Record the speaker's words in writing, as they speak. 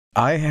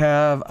I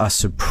have a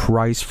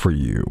surprise for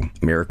you.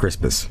 Merry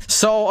Christmas.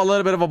 So, a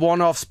little bit of a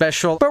one-off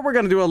special, but we're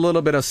gonna do a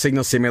little bit of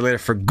Signal Simulator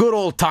for good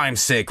old time's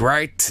sake,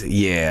 right?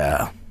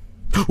 Yeah.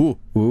 Ooh,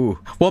 ooh.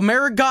 Well,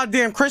 Merry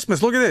goddamn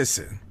Christmas, look at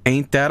this.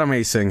 Ain't that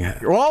amazing?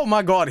 Oh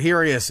my god,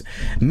 here he is.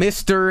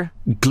 Mr.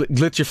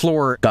 Glitchy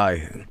Floor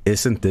guy.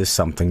 Isn't this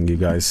something, you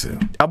guys?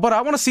 But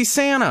I want to see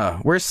Santa.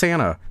 Where's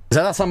Santa? Is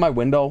that outside my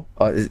window?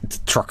 It's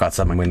a truck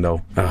outside my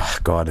window. Oh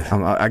god,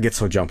 I get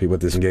so jumpy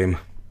with this game.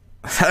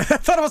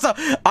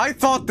 I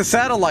thought the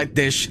satellite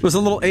dish was a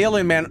little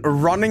alien man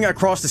running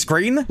across the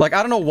screen. Like,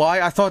 I don't know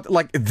why. I thought,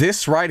 like,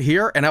 this right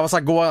here, and I was,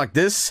 like, going like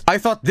this. I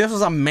thought this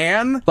was a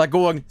man, like,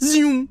 going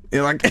zoom.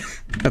 Like,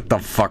 what the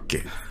fuck?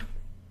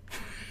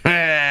 No,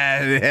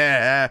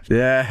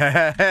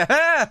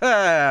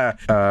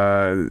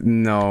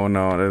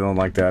 I don't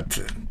like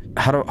that.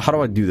 How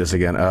do I do this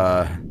again?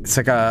 It's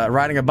like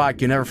riding a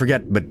bike. You never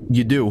forget, but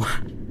you do.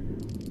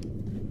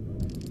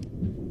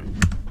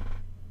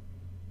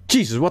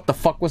 Jesus, what the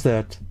fuck was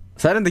that?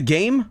 Is that in the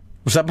game?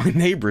 Was that my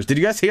neighbors? Did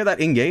you guys hear that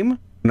in game?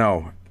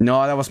 No,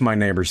 that was my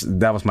neighbors.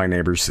 That was my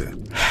neighbors.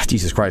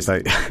 Jesus Christ,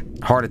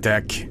 heart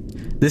attack.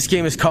 This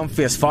game is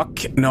comfy as fuck.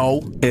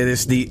 No, it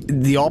is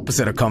the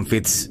opposite of comfy.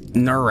 It's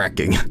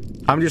nerve-wracking.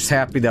 I'm just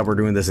happy that we're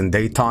doing this in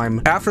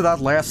daytime. After that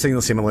last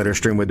Signal Simulator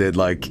stream we did,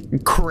 like,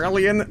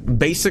 Corellian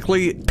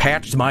basically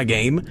patched my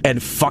game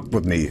and fucked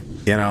with me,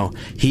 you know?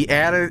 He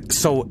added,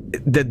 so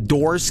the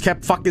doors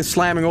kept fucking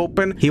slamming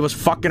open. He was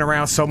fucking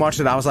around so much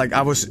that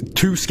I was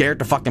too scared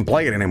to fucking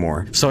play it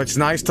anymore. So it's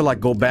nice to,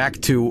 like, go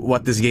back to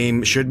what this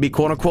game should be,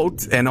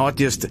 quote-unquote, and not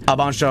just a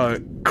bunch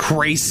of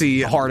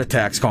crazy heart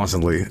attacks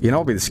constantly. You know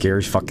what would be the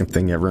scariest fucking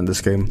thing ever in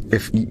this game?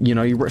 If, you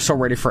know, you were so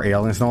ready for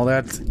aliens and all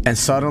that, and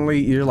suddenly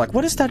you're like,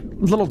 what is that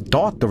little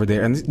dot over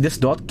there? And this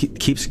dot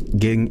keeps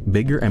getting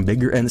bigger and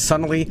bigger, and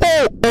suddenly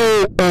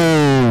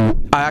I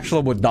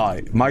actually would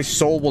die. My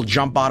soul will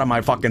jump out of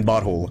my fucking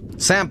butthole.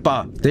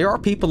 Sampa. There are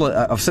people,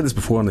 I've said this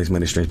before on these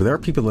mini streams, but there are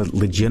people that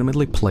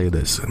legitimately play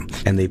this,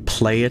 and they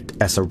play it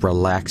as a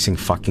relaxing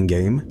fucking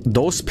game.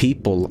 Those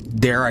people,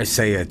 dare I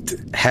say it,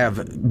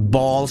 have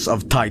balls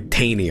of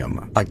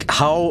titanium. Like,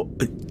 how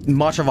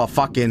much of a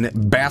fucking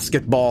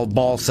basketball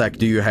ball sack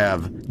do you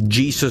have?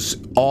 Jesus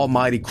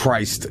almighty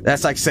Christ.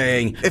 That's like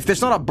saying, if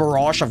there's not a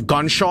barrage of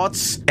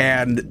gunshots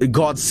and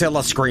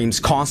Godzilla screams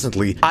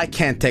constantly, I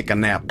can't take a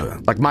nap.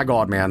 Like, my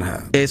god,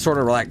 man. It's sort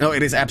of like, no,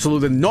 it is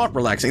absolutely not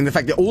relaxing. In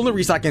fact, the only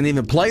reason I can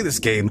even play this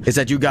game is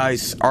that you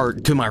guys are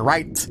to my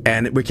right,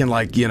 and we can,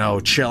 like, you know,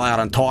 chill out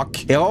and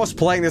talk. If I was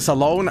playing this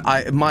alone,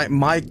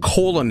 my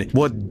colon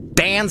would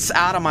dance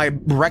out of my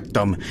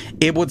rectum.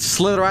 It would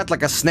slither out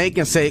like a snake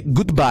and say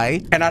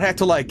goodbye, and I'd have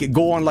to, like,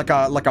 go on like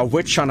a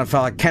witch hunt and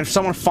like, can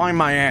someone find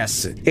my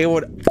ass? It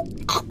would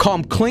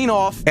come clean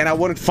off, and I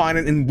wouldn't find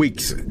it in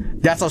weeks.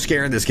 That's how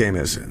scary this game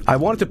is. I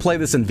wanted to play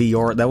this in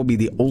VR. That would be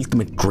the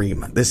ultimate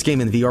dream. This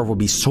game in VR would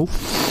be so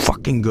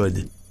fucking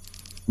good.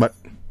 But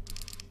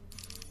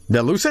did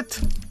I lose it?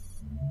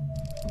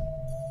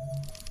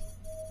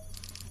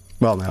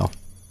 Well, now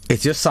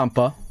it's just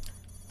Sampa.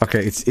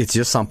 Okay, it's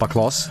just Sampa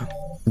Claus.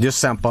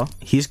 Just Sampa.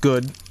 He's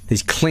good.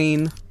 He's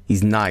clean.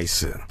 He's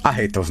nice. I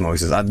hate those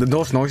noises.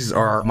 Those noises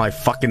are my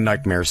fucking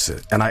nightmares,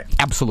 and I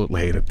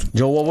absolutely hate it.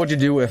 Joe, what would you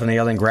do if an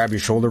alien grabbed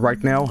your shoulder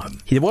right now?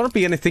 There wouldn't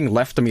be anything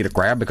left of me to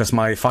grab because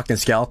my fucking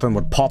skeleton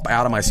would pop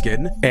out of my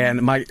skin,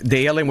 and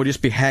the alien would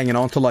just be hanging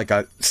onto like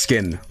a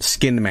skin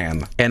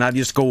man, and I'd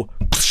just go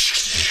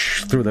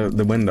through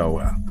the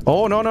window.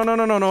 Oh, no.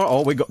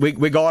 Oh,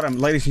 we got him,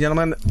 ladies and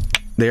gentlemen.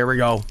 There we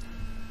go.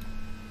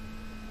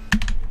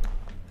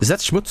 Is that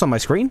schmutz on my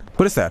screen?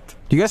 What is that?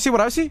 Do you guys see what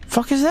I see?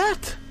 Fuck is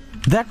that?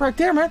 That right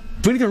there, man.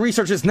 We need to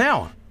research this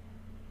now.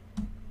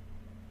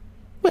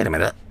 Wait a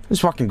minute.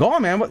 It's fucking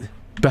gone, man. What?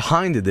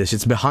 Behind the dish.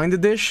 It's behind the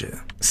dish.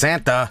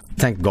 Santa.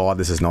 Thank God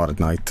this is not at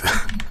night.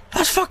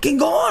 That's fucking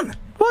gone.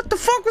 What the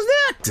fuck was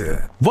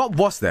that? What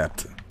was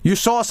that? You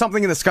saw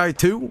something in the sky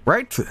too,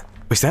 right?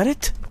 Is that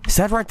it? Is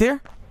that right there?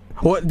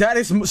 Well, that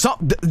is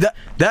something.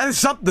 That is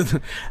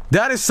something.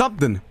 That is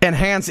something.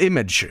 Enhance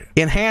image.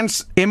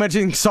 Enhance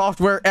imaging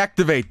software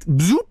activate.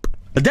 Zoop.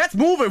 That's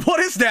moving. What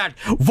is that?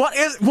 What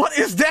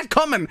is that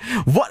coming?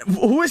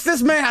 Who is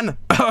this man?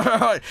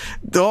 Oh,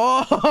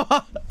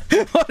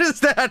 what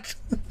is that?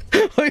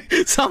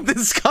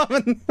 Something's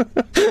coming.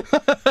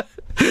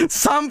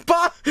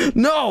 Sampa?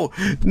 No,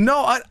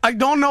 I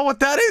don't know what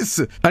that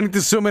is. I need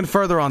to zoom in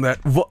further on that.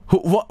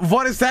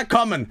 What is that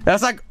coming?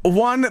 That's like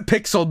 1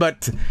 pixel,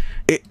 but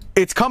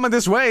it's coming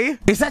this way.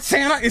 Is that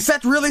Santa? Is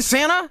that really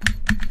Santa?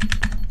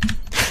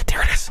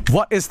 There it is.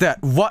 What is that?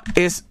 What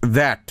is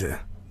that?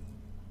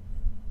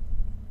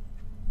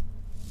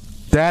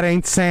 That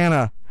ain't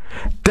Santa.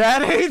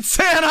 That ain't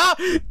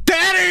Santa!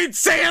 That ain't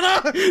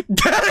Santa!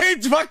 That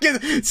ain't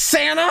fucking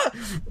Santa!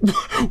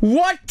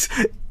 What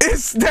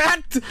is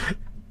that?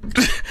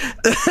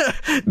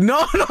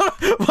 No,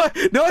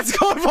 it's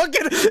going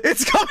fucking,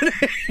 it's coming.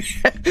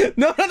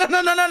 No.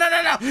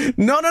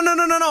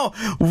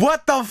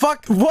 What the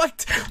fuck?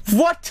 What?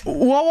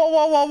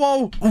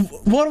 Whoa.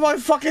 What do I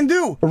fucking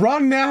do?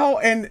 Run now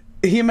and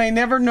He may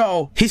never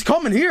know. He's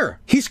coming here.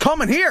 He's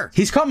coming here.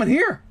 He's coming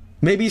here.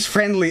 Maybe he's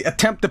friendly.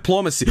 Attempt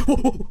diplomacy.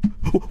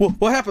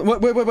 What happened?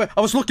 Wait.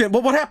 I was looking.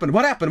 What happened?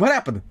 What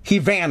happened? He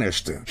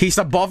vanished. He's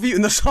above you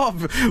in the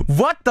sub.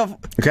 What the?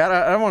 Okay,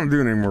 I don't want to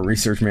do any more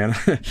research, man.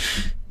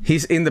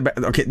 He's in the back.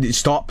 Okay,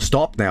 stop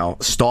now.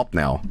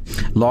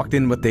 Locked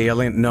in with the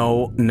alien?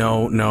 No. I'm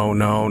not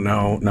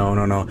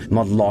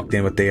locked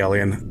in with the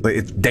alien.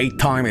 It's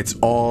daytime. It's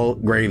all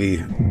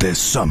gravy. This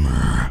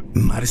summer,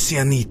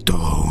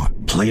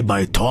 Marcianito, played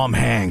by Tom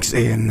Hanks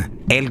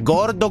in El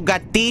Gordo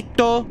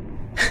Gatito.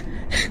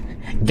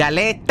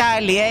 Galeta,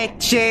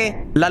 leche,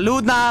 la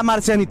luna,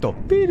 Marcianito.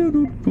 Did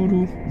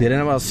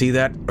anyone else see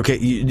that?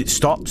 Okay,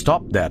 stop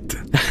that.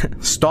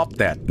 Stop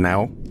that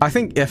now. I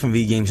think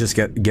FMV games just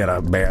get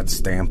a bad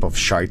stamp of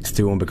shite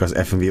to them because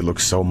FMV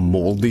looks so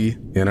moldy,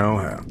 you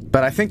know?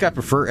 But I think I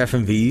prefer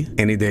FMV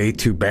any day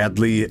to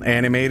badly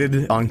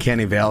animated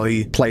Uncanny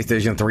Valley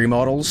PlayStation 3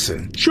 models.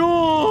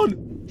 Sean!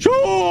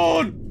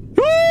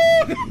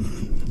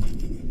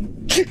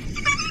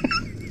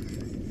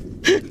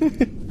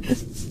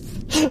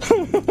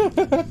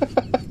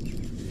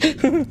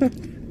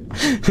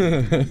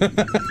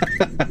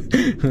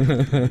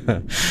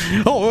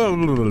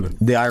 Oh,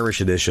 the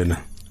Irish edition.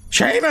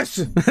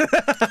 Seamus!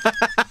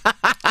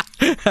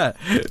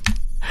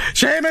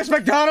 Seamus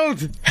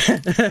McDonald!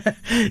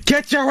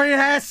 Get your wee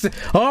ass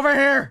over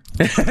here!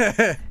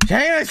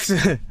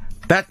 Seamus!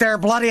 That there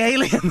bloody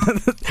alien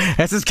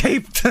has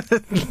escaped.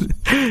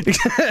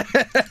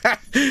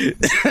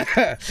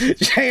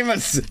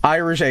 Seamus!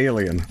 Irish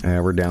alien.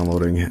 We're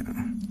downloading it.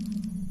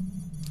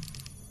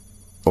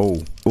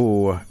 Oh,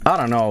 I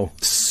don't know.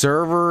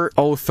 Server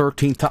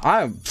 013.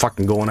 I'm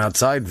fucking going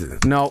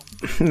outside. No,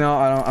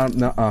 I don't.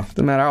 No,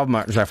 no matter how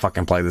much I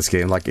fucking play this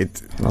game, like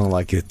it. I don't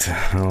like it.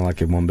 I don't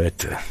like it one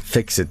bit.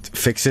 Fix it.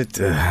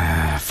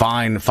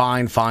 Fine. All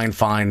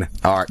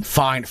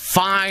right,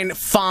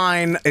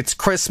 fine. It's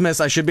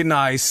Christmas. I should be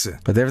nice.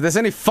 But if there's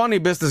any funny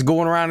business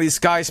going around these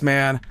skies,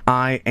 man,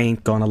 I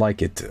ain't gonna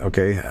like it.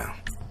 Okay.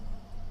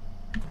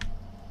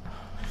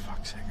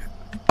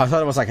 I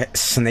thought it was like a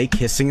snake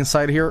hissing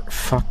inside here.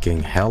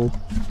 Fucking hell.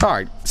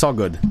 Alright, it's all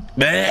good.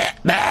 Oh,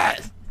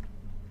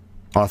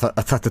 I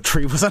thought the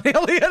tree was an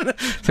alien.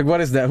 It's like,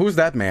 what is that? Who's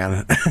that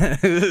man?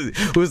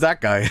 Who's that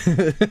guy?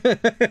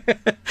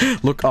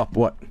 Look up,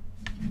 what?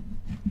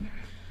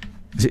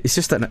 It's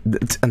just an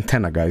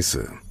antenna, guys.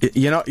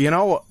 You know,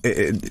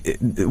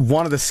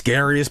 one of the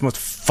scariest, most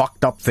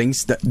fucked up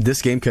things that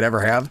this game could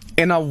ever have.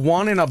 In a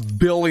 1 in a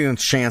billion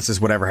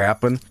chances would ever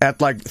happen. At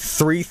like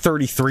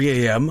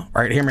 3:33 a.m.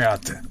 Right, hear me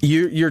out.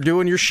 You're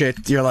doing your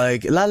shit. You're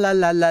like la,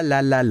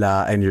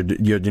 and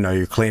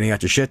you're cleaning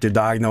out your shit. You're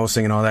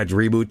diagnosing and all that. You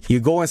reboot. You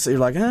go and you're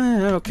like,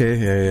 okay,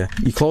 yeah.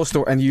 You close the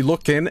door and you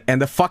look in,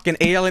 and the fucking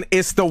alien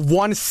is the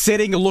one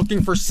sitting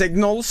looking for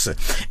signals,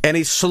 and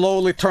he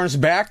slowly turns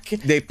back.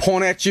 They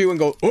point at you and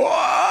go,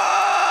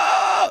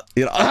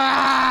 you know,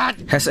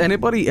 Has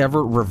anybody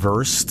ever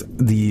reversed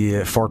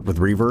the fart with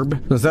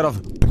reverb? Instead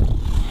of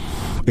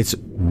it's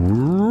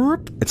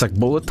like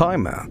bullet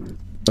time, man.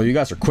 Oh, you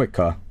guys are quick,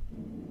 huh?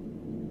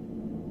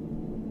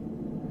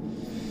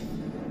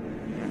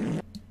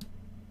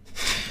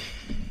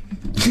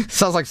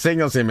 Sounds like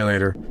Signal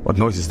Simulator. What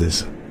noise is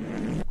this?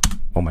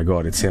 Oh my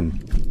god, it's him.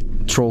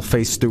 Troll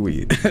face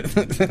Stewie.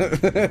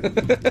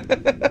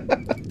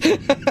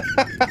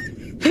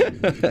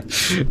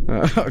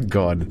 Oh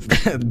god.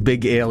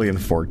 Big alien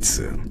forts.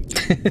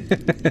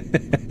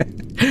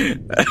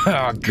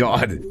 Oh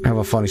god. I have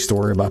a funny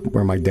story about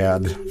where my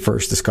dad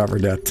first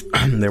discovered that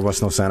there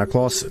was no Santa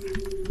Claus.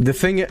 The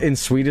thing in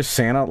Swedish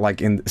Santa,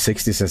 like in the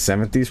 60s and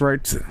 70s,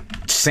 right?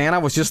 Santa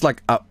was just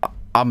like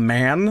a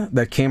man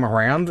that came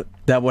around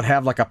that would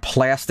have like a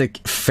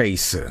plastic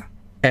face.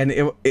 And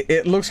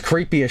it looks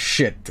creepy as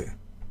shit.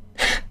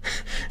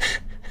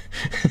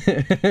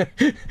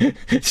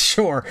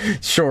 Sure,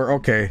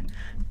 okay.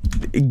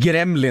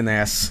 Gremlin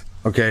ass.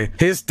 Okay,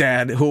 his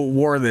dad who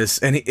wore this,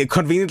 and he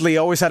conveniently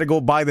always had to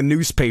go buy the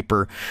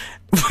newspaper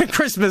for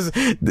Christmas.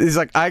 He's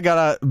like, I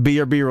gotta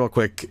BRB real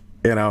quick,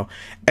 you know.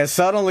 And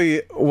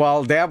suddenly,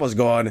 while dad was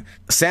gone,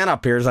 Santa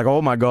appears. Like,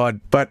 oh my god!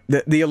 But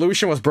the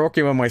illusion was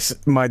broken when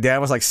my dad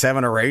was like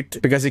 7 or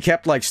 8, because he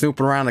kept like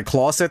snooping around the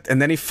closet,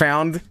 and then he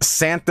found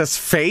Santa's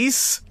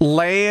face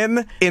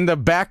laying in the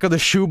back of the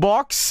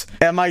shoebox,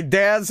 and my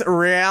dad's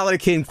reality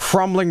came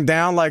crumbling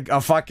down like a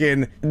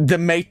fucking The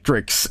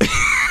Matrix.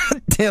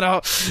 You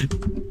know.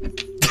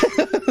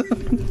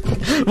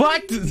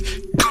 What?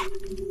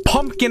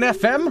 Pumpkin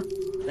FM?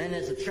 Then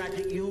there's a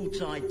tragic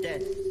Yuletide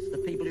death. The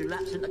people who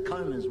lapse into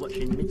comas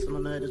watching Midsummer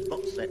Murders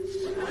box sets.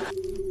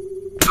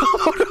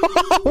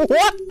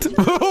 What?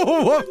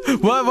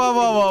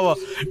 Whoa.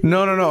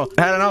 No.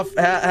 Had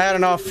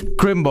enough.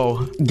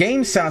 Crimbo.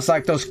 Game sounds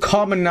like those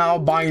common now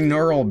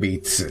binaural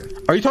beats.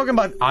 Are you talking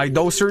about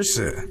iDosers?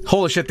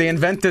 Holy shit, they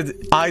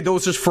invented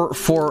iDosers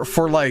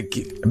for like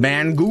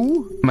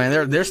Mango?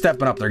 Man, they're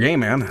stepping up their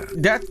game, man.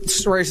 That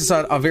raises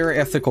a very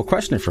ethical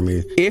question for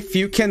me. If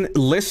you can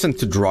listen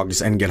to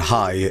drugs and get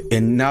high,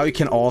 and now you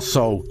can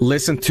also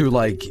listen to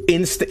like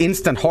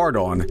instant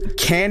hard-on,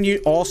 can you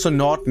also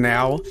not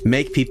now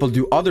make people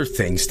do other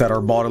things that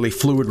are bodily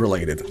fluid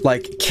related?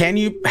 Like, can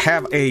you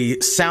have a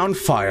sound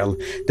file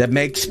that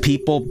makes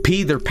people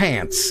pee their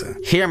pants?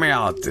 Hear me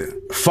out.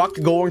 Fuck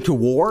going to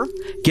war.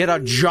 Get a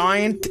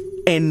giant,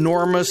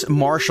 enormous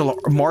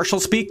Marshall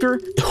speaker.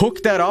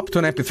 Hook that up to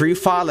an MP3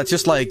 file that's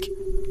just like...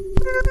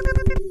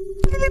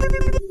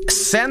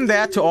 Send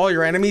that to all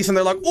your enemies and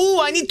they're like,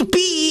 oh, I need to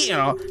pee, you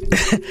know.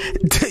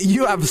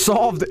 You have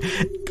solved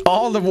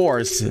all the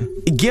wars.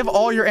 Give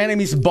all your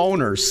enemies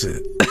boners,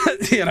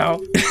 you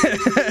know.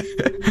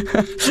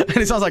 And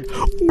it sounds like,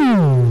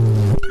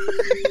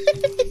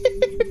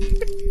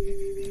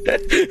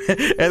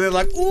 and they're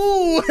like,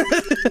 ooh.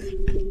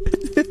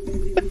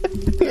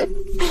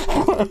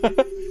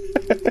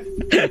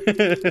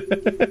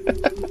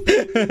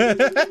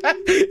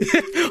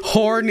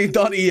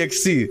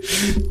 Horny.exe.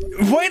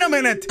 Wait a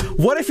minute.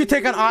 What if you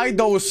take an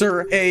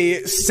iDoser,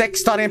 a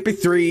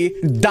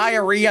sex.mp3,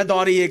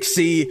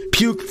 diarrhea.exe,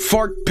 puke,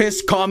 fart,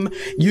 piss, cum,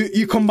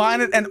 you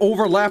combine it and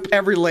overlap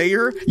every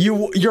layer,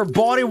 your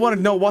body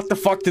wouldn't know what the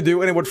fuck to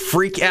do and it would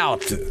freak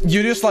out.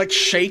 You just like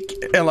shake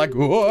and like,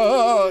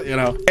 whoa, you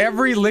know.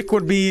 Every lick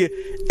would be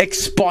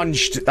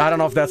expunged. I don't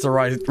know if that's the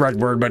right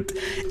word, but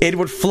it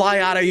would fly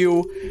out of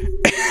you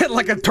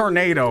like a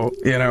tornado,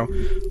 you know.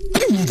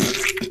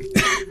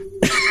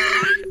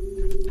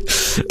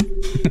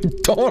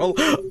 Total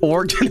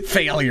organ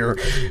failure.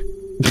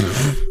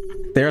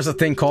 There's a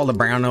thing called a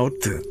brown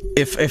note.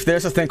 If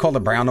there's a thing called a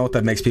brown note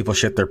that makes people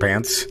shit their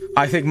pants,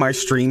 I think my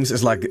streams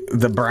is like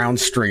the brown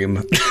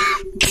stream.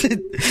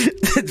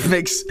 It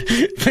makes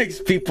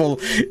people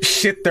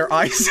shit their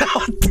eyes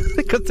out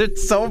because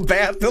it's so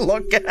bad to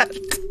look at.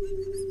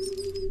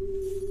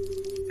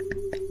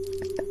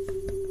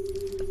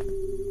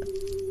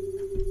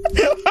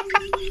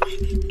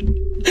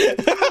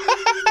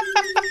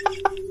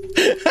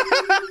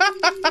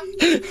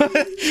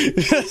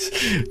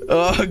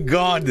 Oh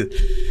god.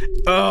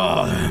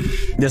 Oh.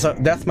 There's a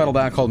death metal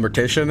band called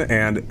Mortician,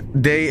 and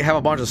they have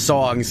a bunch of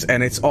songs,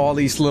 and it's all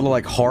these little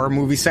like horror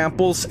movie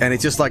samples, and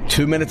it's just like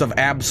 2 minutes of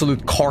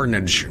absolute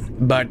carnage.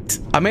 But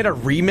I made a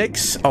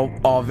remix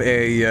of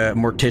a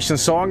Mortician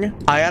song.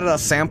 I added a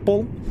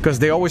sample because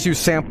they always use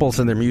samples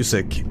in their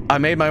music. I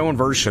made my own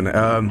version,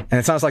 and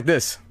it sounds like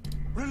this.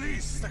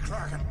 Release the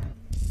Kraken.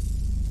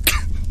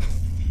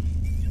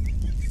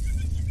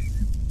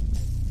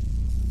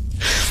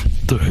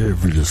 The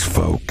heaviest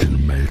folk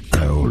in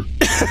metal.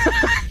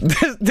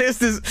 There's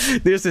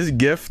this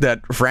gif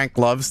that Frank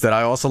loves that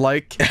I also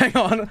like. Hang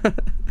on.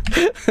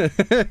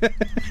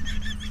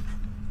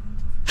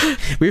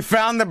 We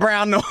found the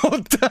brown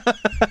note.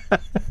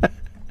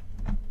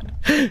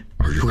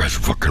 Are you guys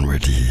fucking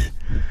ready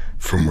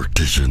for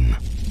Mortician?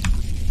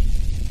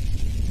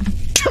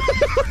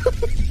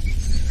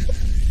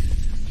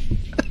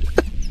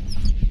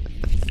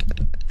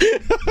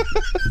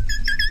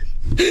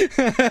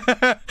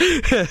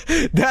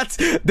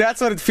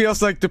 That's what it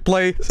feels like to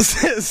play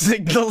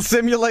Signal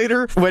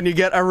Simulator when you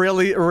get a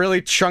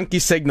really chunky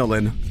signal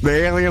in. The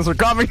aliens are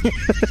coming.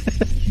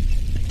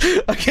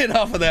 Okay,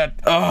 enough of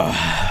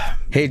that.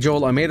 Hey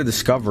Joel, I made a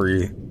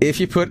discovery. If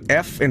you put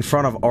F in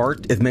front of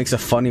art, it makes a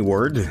funny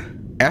word.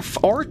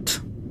 F art?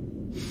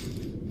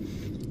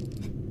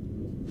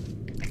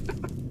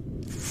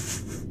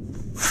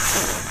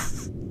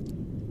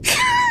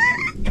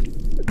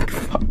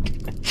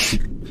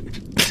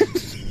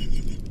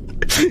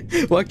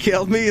 What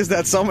killed me is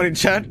that someone in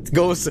chat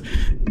goes,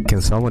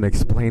 "Can someone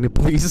explain it,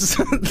 please?"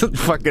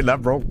 Fucking,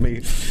 that broke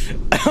me.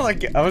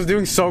 Like, I was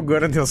doing so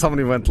good until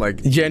somebody went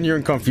like,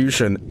 genuine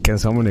confusion. Can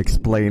someone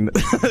explain?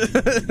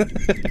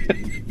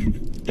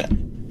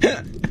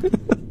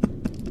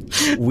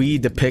 We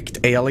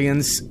depict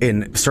aliens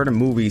in certain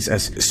movies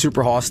as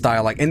super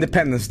hostile, like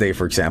Independence Day,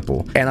 for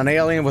example. And an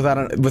alien without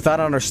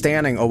an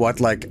understanding of what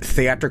like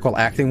theatrical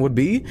acting would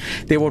be,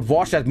 they would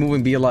watch that movie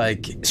and be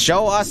like,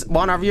 "Show us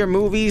one of your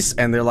movies,"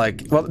 and they're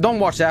like, "Well, don't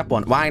watch that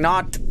one." "Why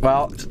not?"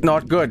 "Well, it's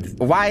not good."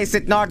 "Why is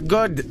it not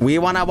good?" "We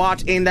want to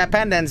watch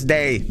Independence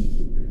Day."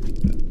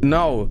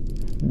 No.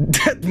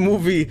 That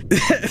movie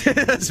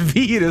has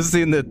virus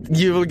in it.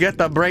 You will get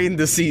a brain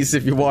disease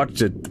if you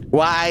watch it.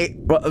 Why?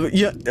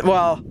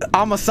 Well,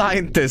 I'm a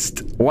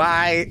scientist.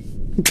 Why?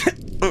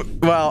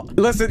 Well,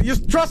 listen,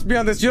 just trust me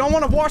on this. You don't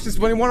want to watch this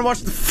when you want to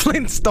watch the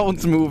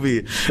Flintstones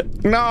movie.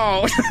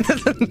 No.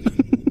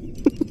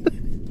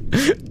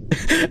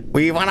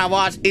 We want to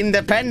watch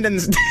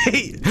Independence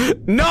Day.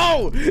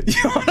 No!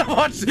 You want to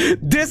watch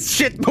this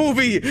shit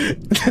movie.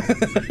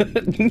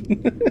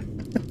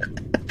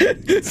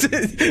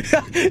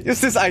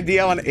 Just this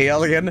idea of an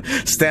alien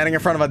standing in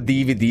front of a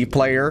DVD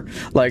player.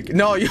 Like,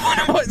 no, you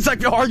it's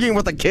like you're arguing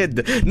with a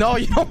kid. No,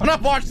 you don't want to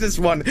watch this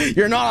one.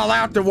 You're not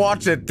allowed to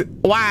watch it.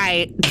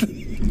 Why?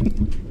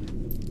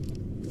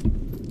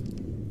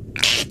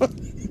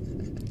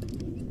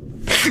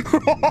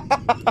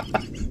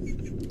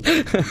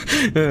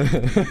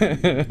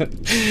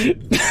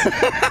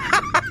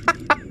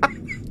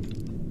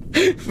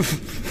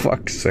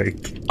 Fuck's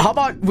sake. How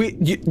about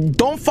you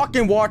don't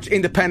fucking watch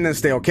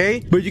Independence Day,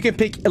 okay? But you can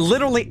pick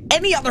literally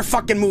any other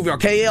fucking movie,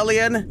 okay,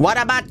 alien? What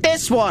about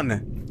this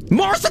one?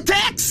 Mars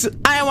Attacks!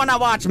 I wanna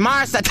watch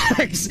Mars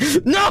Attacks!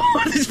 No!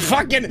 This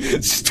fucking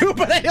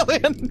stupid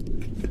alien!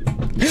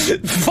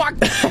 Fuck!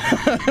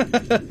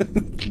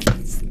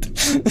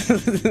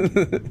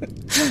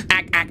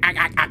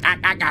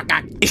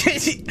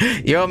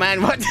 Yo,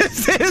 man, what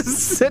is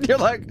this? And you're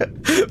like,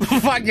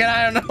 fucking,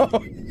 I don't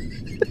know.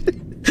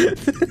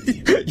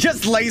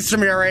 Just laser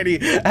me already.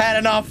 I had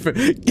enough.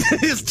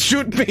 Just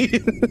shoot me.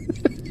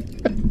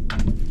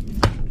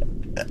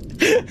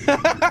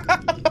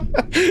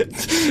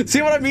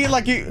 See what I mean?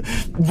 Like,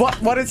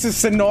 what is the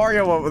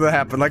scenario? What would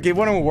happen? Like, it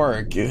wouldn't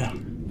work.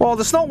 Well,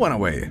 the snow went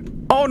away.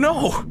 Oh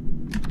no!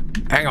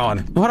 Hang on.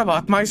 What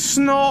about my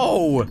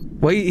snow?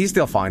 Well, he's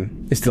still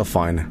fine. He's still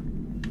fine.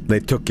 They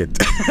took it.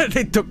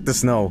 They took the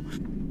snow.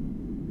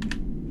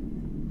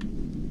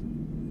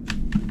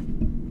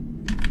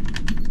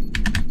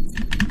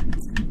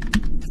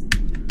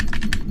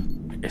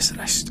 I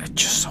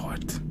just saw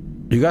it.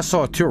 You guys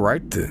saw it too,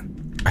 right?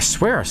 I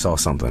swear I saw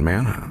something,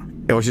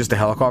 man. It was just a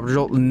helicopter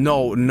drill.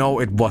 No,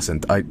 it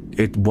wasn't.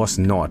 It was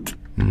not.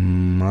 I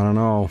don't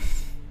know.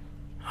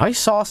 I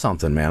saw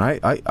something, man.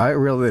 I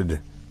really did.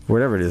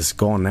 Whatever it is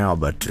going now,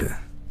 but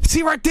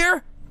see right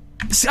there?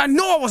 See, I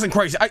know I wasn't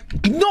crazy. I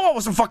know I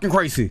wasn't fucking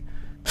crazy.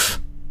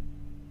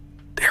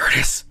 There it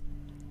is.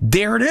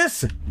 There it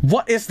is.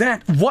 What is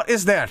that? What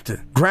is that?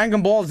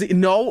 Dragon Ball Z?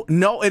 No,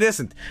 it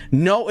isn't.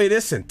 No, it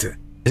isn't.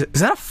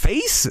 Is that a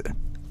face?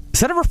 Is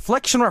that a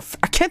reflection or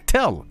I can't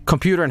tell.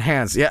 Computer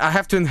enhance. Yeah, I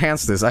have to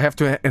enhance this. I have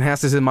to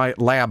enhance this in my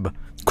lab.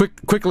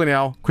 Quickly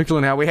now.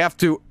 Quickly now. We have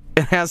to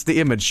enhance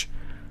the image.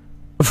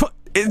 What?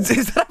 Is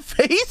that a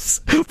face?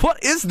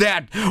 What is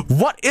that?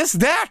 What is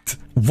that?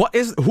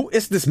 Who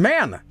is this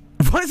man?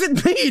 What does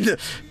it mean?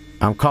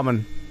 I'm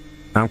coming.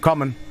 I'm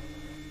coming.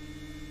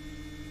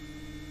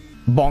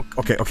 Bonk.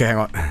 Okay, hang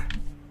on.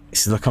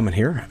 Is it coming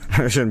here?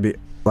 I shouldn't be,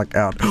 like,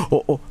 out.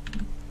 Oh.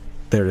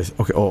 There it is.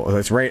 Okay, oh,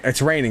 it's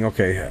raining.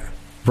 Okay.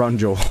 Run,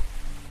 Joel.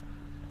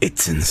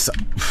 It's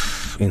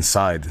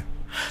inside.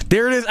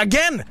 There it is.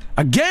 Again!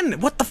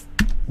 What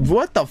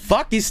the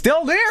fuck? He's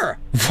still there!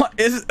 What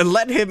is...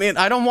 Let him in.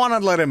 I don't want to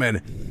let him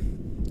in.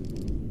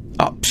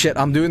 Oh, shit.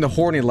 I'm doing the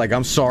horny leg.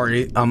 I'm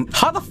sorry.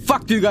 How the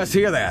fuck do you guys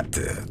hear that?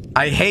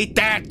 I hate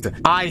that.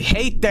 I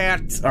hate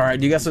that.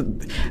 Alright, you guys are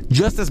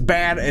just as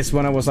bad as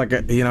when I was, like,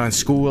 you know, in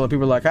school and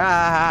people were like,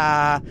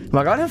 I'm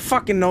like, I didn't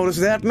fucking notice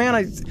that, man.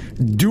 I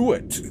do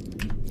it.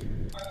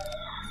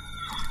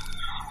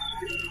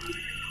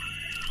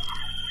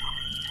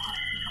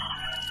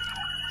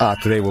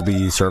 Today we'll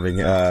be serving,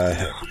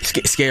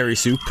 scary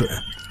soup.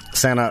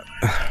 Santa,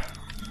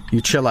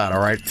 you chill out,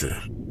 alright?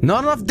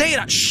 Not enough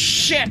data!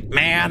 Shit,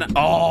 man!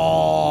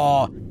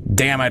 Oh,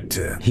 damn it.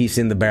 He's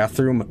in the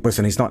bathroom.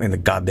 Listen, he's not in the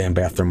goddamn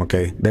bathroom,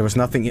 okay? There was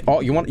nothing.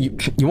 Oh, you want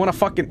to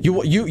fucking... You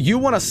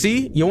want to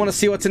see? You want to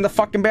see what's in the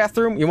fucking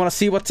bathroom? You want to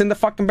see what's in the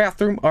fucking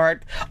bathroom? Alright.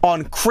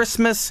 On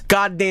Christmas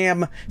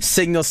goddamn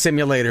Signal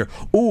Simulator.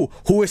 Ooh,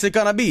 who is it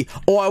gonna be?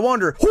 Oh, I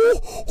wonder.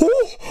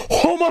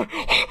 Oh my...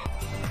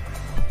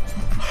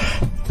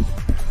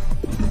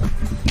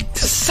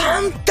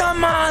 Santa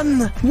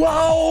man!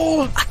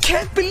 Wow! I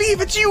can't believe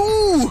it's you!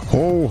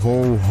 Ho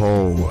ho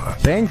ho.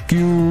 Thank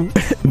you.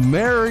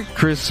 Merry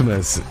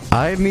Christmas.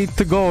 I need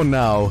to go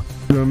now.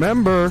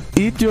 Remember,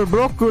 eat your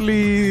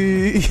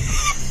broccoli.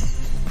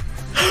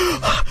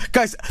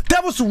 Guys,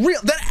 that was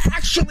real. That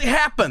actually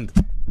happened.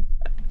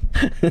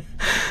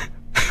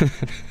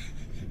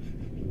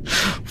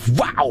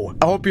 Wow!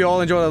 I hope you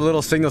all enjoy that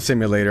little Signal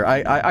Simulator.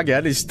 I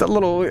get it. It's a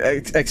little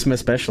Xmas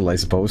special, I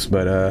suppose.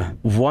 But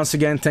once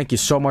again, thank you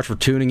so much for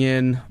tuning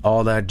in.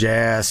 All that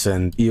jazz.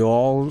 And you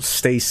all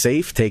stay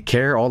safe. Take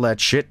care. All that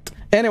shit.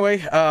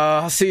 Anyway,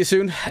 I'll see you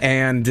soon.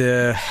 And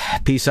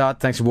peace out.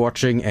 Thanks for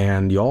watching.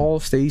 And you all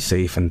stay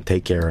safe and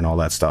take care and all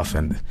that stuff.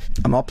 And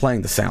I'm not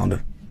playing the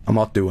sound. I'm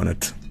not doing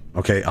it.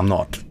 Okay? I'm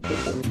not.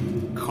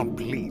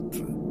 Complete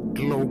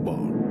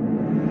global